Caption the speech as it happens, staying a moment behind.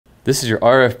This is your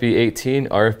RFB 18,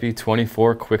 RFB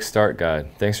 24 quick start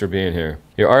guide. Thanks for being here.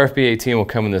 Your RFB 18 will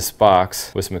come in this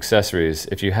box with some accessories.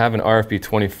 If you have an RFB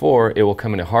 24, it will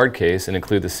come in a hard case and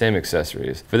include the same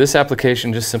accessories. For this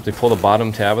application, just simply pull the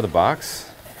bottom tab of the box,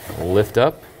 lift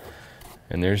up,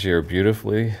 and there's your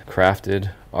beautifully crafted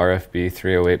RFB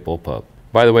 308 bullpup.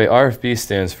 By the way, RFB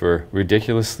stands for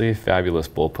Ridiculously Fabulous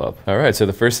Bullpup. All right, so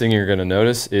the first thing you're gonna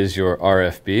notice is your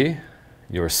RFB,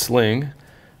 your sling.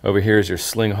 Over here is your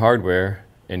sling hardware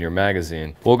and your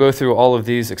magazine. We'll go through all of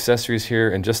these accessories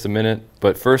here in just a minute,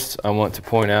 but first I want to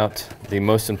point out the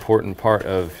most important part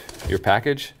of your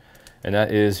package, and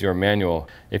that is your manual.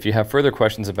 If you have further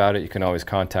questions about it, you can always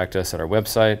contact us at our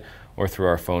website or through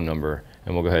our phone number,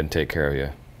 and we'll go ahead and take care of you.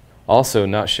 Also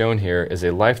not shown here is a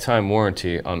lifetime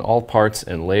warranty on all parts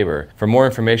and labor. For more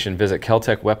information, visit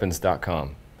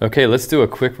keltechweapons.com. Okay, let's do a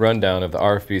quick rundown of the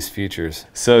RFB's features.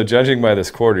 So judging by this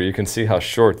quarter, you can see how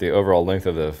short the overall length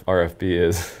of the RFB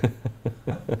is.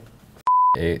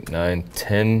 8, 9,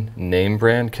 10 name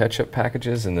brand ketchup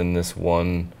packages, and then this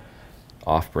one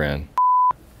off-brand.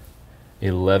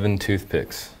 11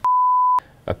 toothpicks.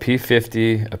 A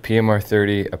P50, a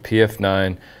PMR30, a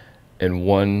PF9, and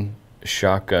one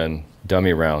shotgun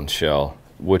dummy round shell,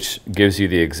 which gives you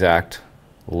the exact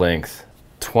length.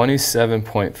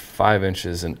 27.5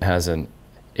 inches and has an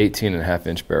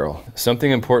 18.5-inch barrel. Something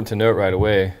important to note right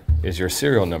away is your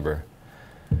serial number.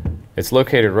 It's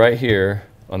located right here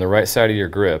on the right side of your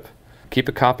grip. Keep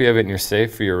a copy of it in your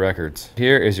safe for your records.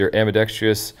 Here is your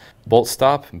ambidextrous bolt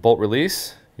stop and bolt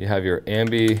release. You have your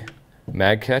ambi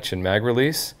mag catch and mag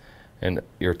release, and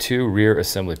your 2 rear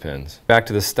assembly pins. Back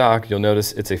to the stock, you'll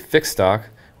notice it's a fixed stock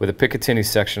with a Picatinny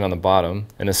section on the bottom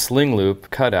and a sling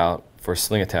loop cutout for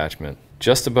sling attachment.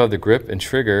 Just above the grip and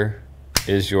trigger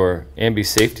is your ambi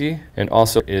safety, and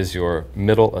also is your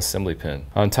middle assembly pin.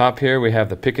 On top here we have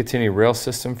the Picatinny rail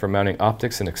system for mounting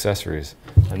optics and accessories.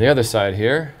 On the other side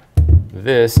here,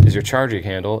 this is your charging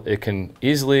handle. It can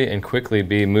easily and quickly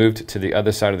be moved to the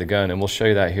other side of the gun, and we'll show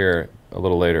you that here a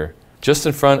little later. Just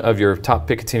in front of your top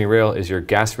Picatinny rail is your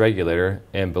gas regulator,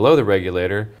 and below the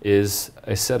regulator is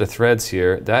a set of threads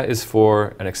here. That is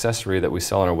for an accessory that we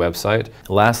sell on our website.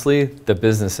 Lastly, the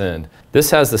business end. This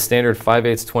has the standard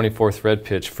 5/8 24 thread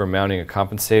pitch for mounting a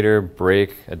compensator,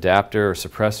 brake, adapter, or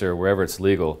suppressor wherever it's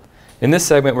legal. In this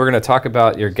segment, we're going to talk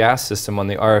about your gas system on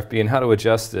the RFB and how to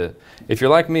adjust it. If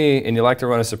you're like me and you like to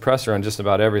run a suppressor on just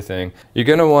about everything, you're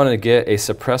going to want to get a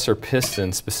suppressor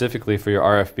piston specifically for your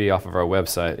RFB off of our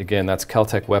website. Again, that's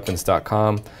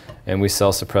keltechweapons.com, and we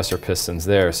sell suppressor pistons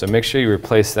there. So make sure you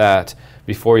replace that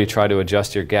before you try to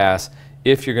adjust your gas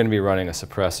if you're going to be running a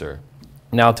suppressor.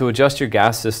 Now, to adjust your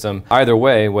gas system, either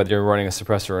way, whether you're running a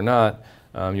suppressor or not,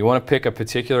 you want to pick a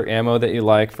particular ammo that you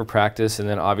like for practice, and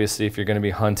then obviously if you're going to be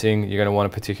hunting, you're going to want a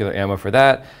particular ammo for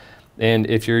that. And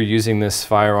if you're using this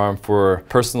firearm for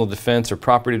personal defense or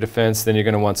property defense, then you're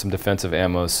going to want some defensive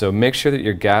ammo. So make sure that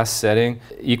your gas setting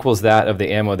equals that of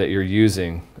the ammo that you're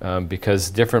using,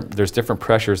 because there's different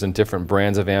pressures and different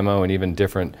brands of ammo, and even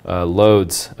different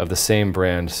loads of the same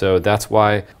brand. So that's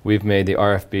why we've made the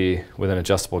RFB with an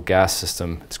adjustable gas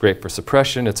system. It's great for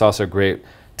suppression. It's also great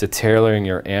to tailoring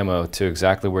your ammo to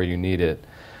exactly where you need it.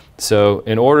 So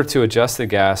in order to adjust the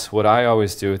gas, what I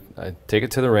always do, I take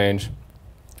it to the range,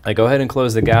 I go ahead and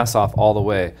close the gas off all the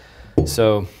way.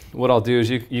 So what I'll do is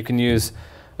you can use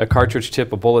a cartridge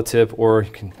tip, a bullet tip, or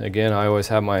you can, again, I always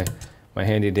have my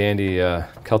handy dandy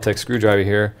Keltech screwdriver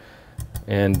here,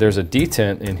 and there's a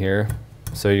detent in here,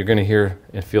 so you're going to hear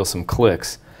and feel some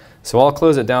clicks. So I'll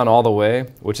close it down all the way,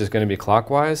 which is going to be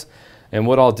clockwise. And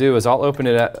what I'll do is I'll open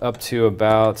it up to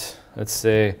about, let's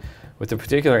say, with the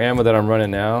particular ammo that I'm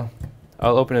running now,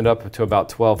 I'll open it up to about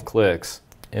 12 clicks.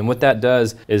 And what that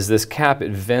does is this cap,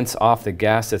 it vents off the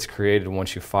gas that's created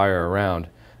once you fire around.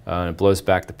 It blows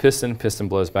back the piston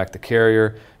blows back the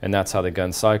carrier, and that's how the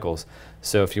gun cycles.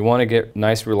 So if you want to get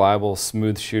nice, reliable,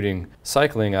 smooth shooting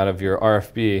cycling out of your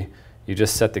RFB, you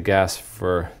just set the gas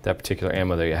for that particular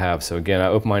ammo that you have. So again, I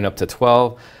open mine up to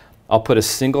 12. I'll put a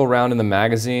single round in the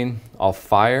magazine, I'll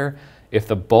fire. If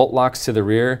the bolt locks to the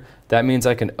rear, that means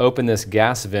I can open this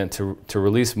gas vent to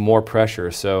release more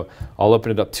pressure. So I'll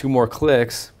open it up 2 more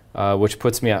clicks, which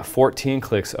puts me at 14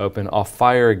 clicks open. I'll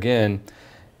fire again.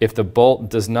 If the bolt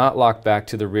does not lock back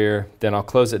to the rear, then I'll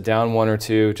close it down 1 or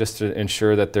 2 just to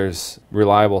ensure that there's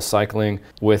reliable cycling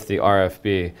with the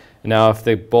RFB. Now, if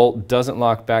the bolt doesn't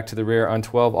lock back to the rear on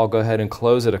 12, I'll go ahead and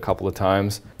close it a couple of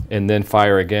times and then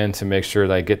fire again to make sure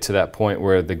that I get to that point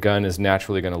where the gun is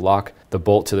naturally going to lock the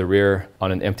bolt to the rear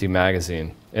on an empty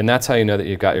magazine. And that's how you know that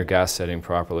you've got your gas setting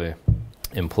properly.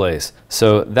 in place.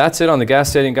 So that's it on the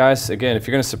gas setting, guys. Again, if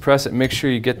you're going to suppress it, make sure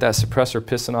you get that suppressor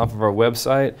piston off of our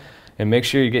website, and make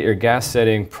sure you get your gas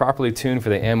setting properly tuned for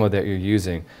the ammo that you're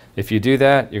using. If you do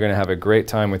that, you're going to have a great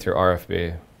time with your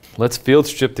RFB. Let's field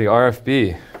strip the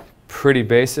RFB. Pretty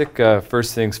basic.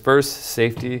 First things first,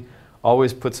 safety.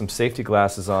 Always put some safety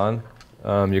glasses on.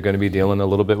 You're going to be dealing a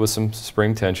little bit with some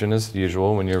spring tension as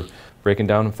usual when you're breaking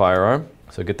down a firearm.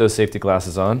 So get those safety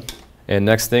glasses on. And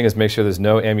next thing is make sure there's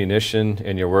no ammunition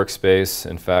in your workspace.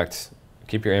 In fact,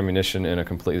 keep your ammunition in a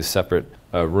completely separate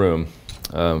room.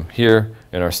 Here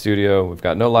in our studio, we've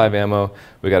got no live ammo.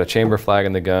 We got a chamber flag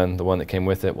in the gun, the one that came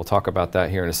with it. We'll talk about that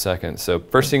here in a second. So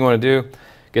first thing you want to do,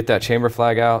 get that chamber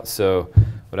flag out. So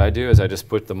what I do is I just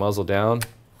put the muzzle down,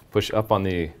 push up on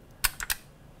the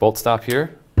bolt stop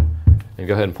here, and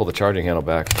go ahead and pull the charging handle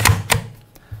back.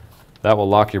 That will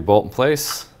lock your bolt in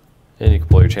place, and you can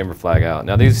pull your chamber flag out.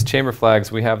 Now these chamber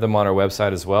flags, we have them on our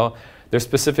website as well. They're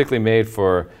specifically made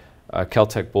for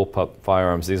Kel-Tec bullpup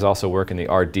firearms. These also work in the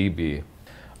RDB.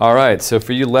 All right, so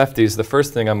for you lefties, the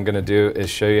first thing I'm going to do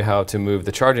is show you how to move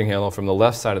the charging handle from the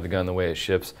left side of the gun, the way it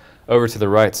ships, over to the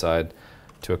right side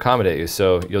to accommodate you.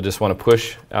 So you'll just want to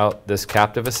push out this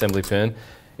captive assembly pin.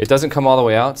 It doesn't come all the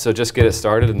way out, so just get it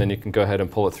started, and then you can go ahead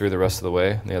and pull it through the rest of the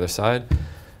way on the other side.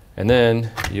 And then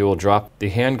you will drop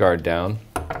the handguard down,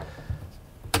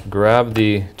 grab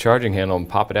the charging handle and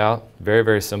pop it out. Very,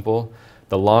 very simple.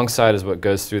 The long side is what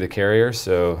goes through the carrier,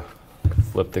 so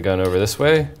flip the gun over this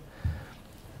way.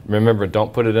 Remember,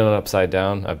 don't put it in upside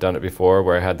down. I've done it before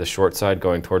where I had the short side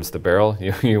going towards the barrel.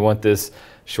 You want this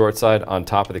short side on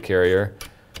top of the carrier.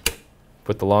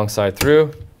 Put the long side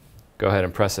through, go ahead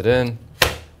and press it in,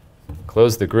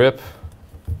 close the grip,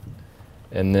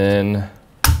 and then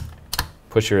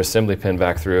push your assembly pin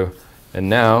back through. And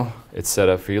now it's set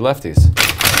up for you lefties.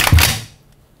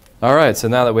 All right, so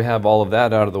now that we have all of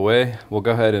that out of the way, we'll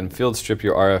go ahead and field strip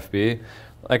your RFB.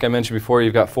 Like I mentioned before,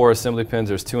 you've got 4 assembly pins.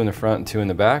 There's 2 in the front and 2 in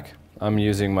the back. I'm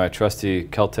using my trusty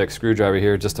Kel-Tec screwdriver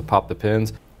here just to pop the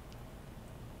pins.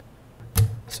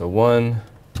 So 1,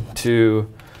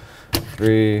 2,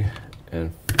 3,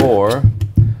 and 4.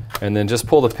 And then just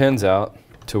pull the pins out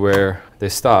to where they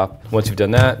stop. Once you've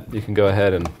done that, you can go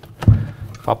ahead and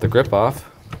pop the grip off.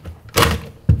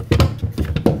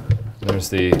 There's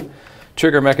the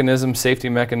trigger mechanism, safety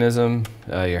mechanism,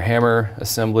 your hammer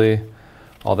assembly,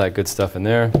 all that good stuff in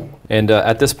there. And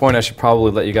at this point, I should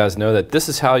probably let you guys know that this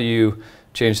is how you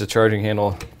change the charging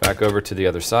handle back over to the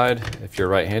other side. If you're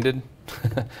right-handed,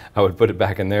 I would put it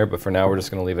back in there, but for now we're just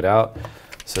going to leave it out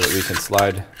so that we can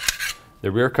slide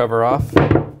the rear cover off,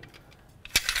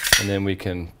 and then we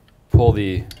can pull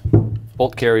the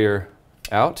bolt carrier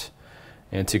out.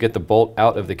 And to get the bolt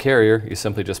out of the carrier, you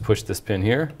simply just push this pin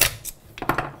here.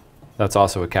 That's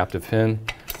also a captive pin,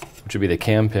 which would be the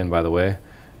cam pin, by the way.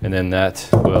 And then that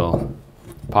will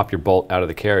pop your bolt out of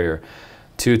the carrier.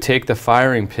 To take the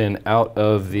firing pin out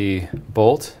of the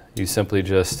bolt, you simply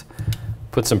just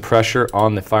put some pressure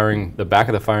on the back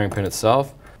of the firing pin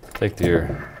itself. Take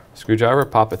your screwdriver,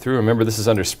 pop it through. Remember, this is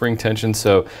under spring tension,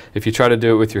 so if you try to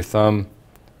do it with your thumb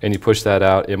and you push that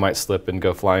out, it might slip and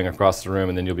go flying across the room,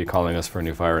 and then you'll be calling us for a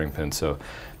new firing pin. So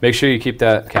make sure you keep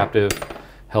that captive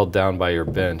held down by your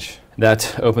bench.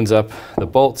 That opens up the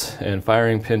bolt and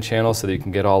firing pin channel so that you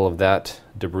can get all of that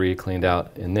debris cleaned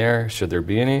out in there, should there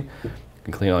be any. You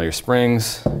can clean all your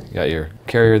springs. You got your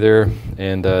carrier there,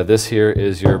 and this here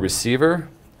is your receiver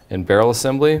and barrel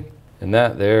assembly. And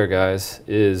that there, guys,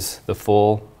 is the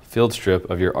full field strip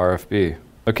of your RFB.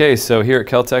 Okay, so here at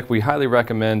Kel-Tec, we highly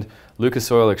recommend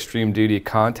Lucas Oil Extreme Duty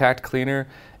Contact Cleaner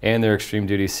and their Extreme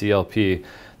Duty CLP.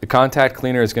 The contact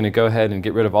cleaner is going to go ahead and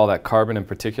get rid of all that carbon and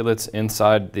particulates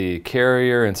inside the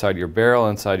carrier, inside your barrel,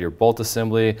 inside your bolt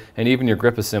assembly, and even your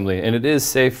grip assembly. And it is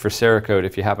safe for Cerakote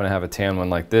if you happen to have a tan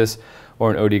one like this, or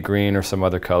an OD green or some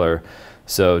other color.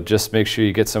 So just make sure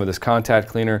you get some of this contact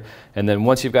cleaner, and then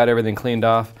once you've got everything cleaned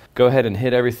off, go ahead and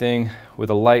hit everything with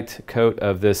a light coat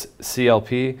of this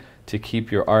CLP to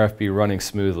keep your RFB running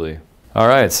smoothly. All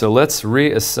right, so let's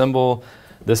reassemble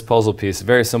this puzzle piece.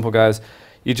 Very simple, guys.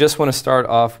 You just want to start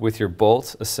off with your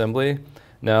bolt assembly.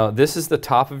 Now, this is the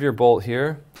top of your bolt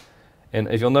here, and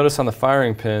if you'll notice on the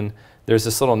firing pin, there's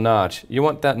this little notch. You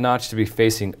want that notch to be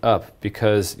facing up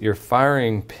because your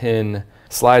firing pin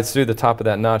slides through the top of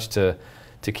that notch to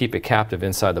keep it captive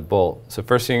inside the bolt. So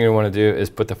first thing you want to do is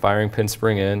put the firing pin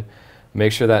spring in,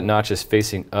 make sure that notch is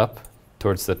facing up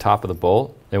towards the top of the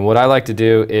bolt. And what I like to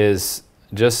do is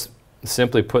just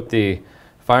simply put the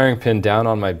firing pin down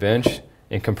on my bench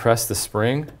and compress the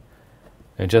spring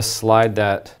and just slide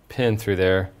that pin through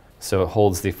there so it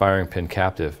holds the firing pin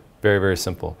captive. Very, very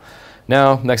simple.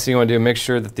 Now, next thing you want to do, make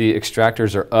sure that the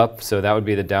extractors are up. So that would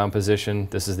be the down position.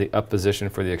 This is the up position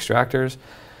for the extractors.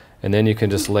 And then you can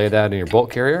just lay that in your bolt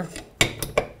carrier,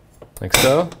 like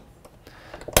so,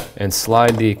 and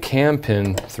slide the cam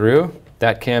pin through.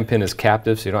 That cam pin is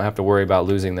captive, so you don't have to worry about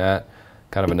losing that.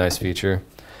 Kind of a nice feature.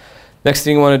 Next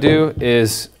thing you want to do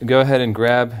is go ahead and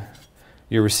grab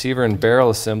your receiver and barrel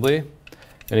assembly.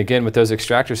 And again, with those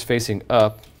extractors facing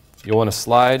up, you'll want to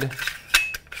slide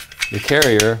the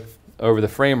carrier over the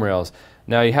frame rails.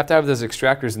 Now you have to have those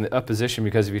extractors in the up position,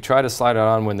 because if you try to slide it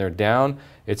on when they're down,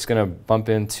 it's going to bump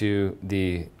into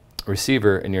the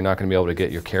receiver and you're not going to be able to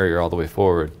get your carrier all the way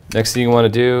forward. Next thing you want to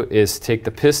do is take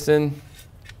the piston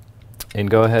and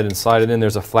go ahead and slide it in.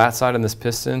 There's a flat side on this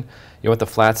piston. You want the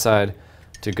flat side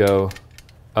to go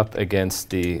up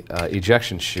against the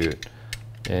ejection chute.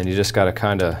 And you just got to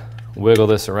kind of wiggle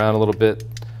this around a little bit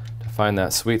to find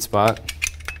that sweet spot.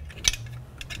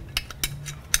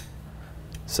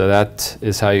 So that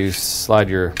is how you slide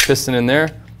your piston in there.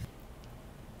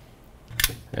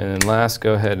 And then last,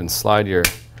 go ahead and slide your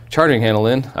charging handle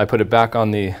in. I put it back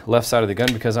on the left side of the gun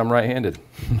because I'm right-handed.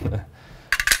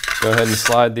 Go ahead and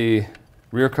slide the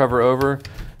rear cover over.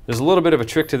 There's a little bit of a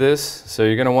trick to this, so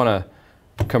you're going to want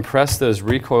to compress those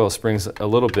recoil springs a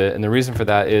little bit, and the reason for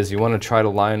that is you want to try to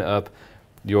line up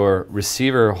your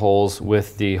receiver holes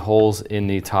with the holes in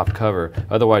the top cover.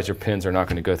 Otherwise your pins are not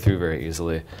going to go through very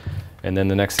easily. And then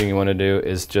the next thing you want to do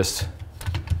is just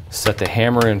set the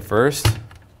hammer in first.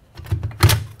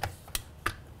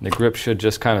 The grip should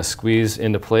just kind of squeeze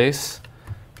into place.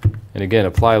 And again,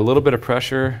 apply a little bit of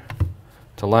pressure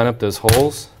to line up those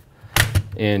holes,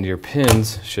 and your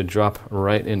pins should drop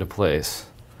right into place.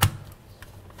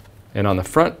 And on the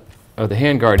front of the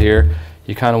handguard here,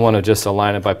 you kind of want to just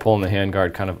align it by pulling the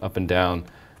handguard kind of up and down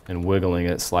and wiggling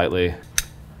it slightly.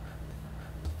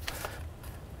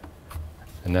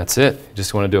 And that's it. You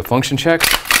just want to do a function check.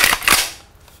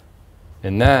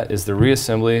 And that is the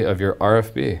reassembly of your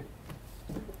RFB.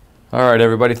 All right,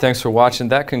 everybody, thanks for watching.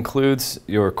 That concludes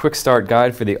your quick start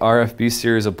guide for the RFB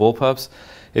series of bullpups.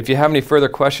 If you have any further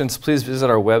questions, please visit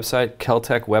our website,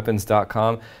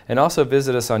 keltechweapons.com, and also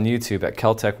visit us on YouTube at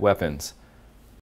Keltech Weapons.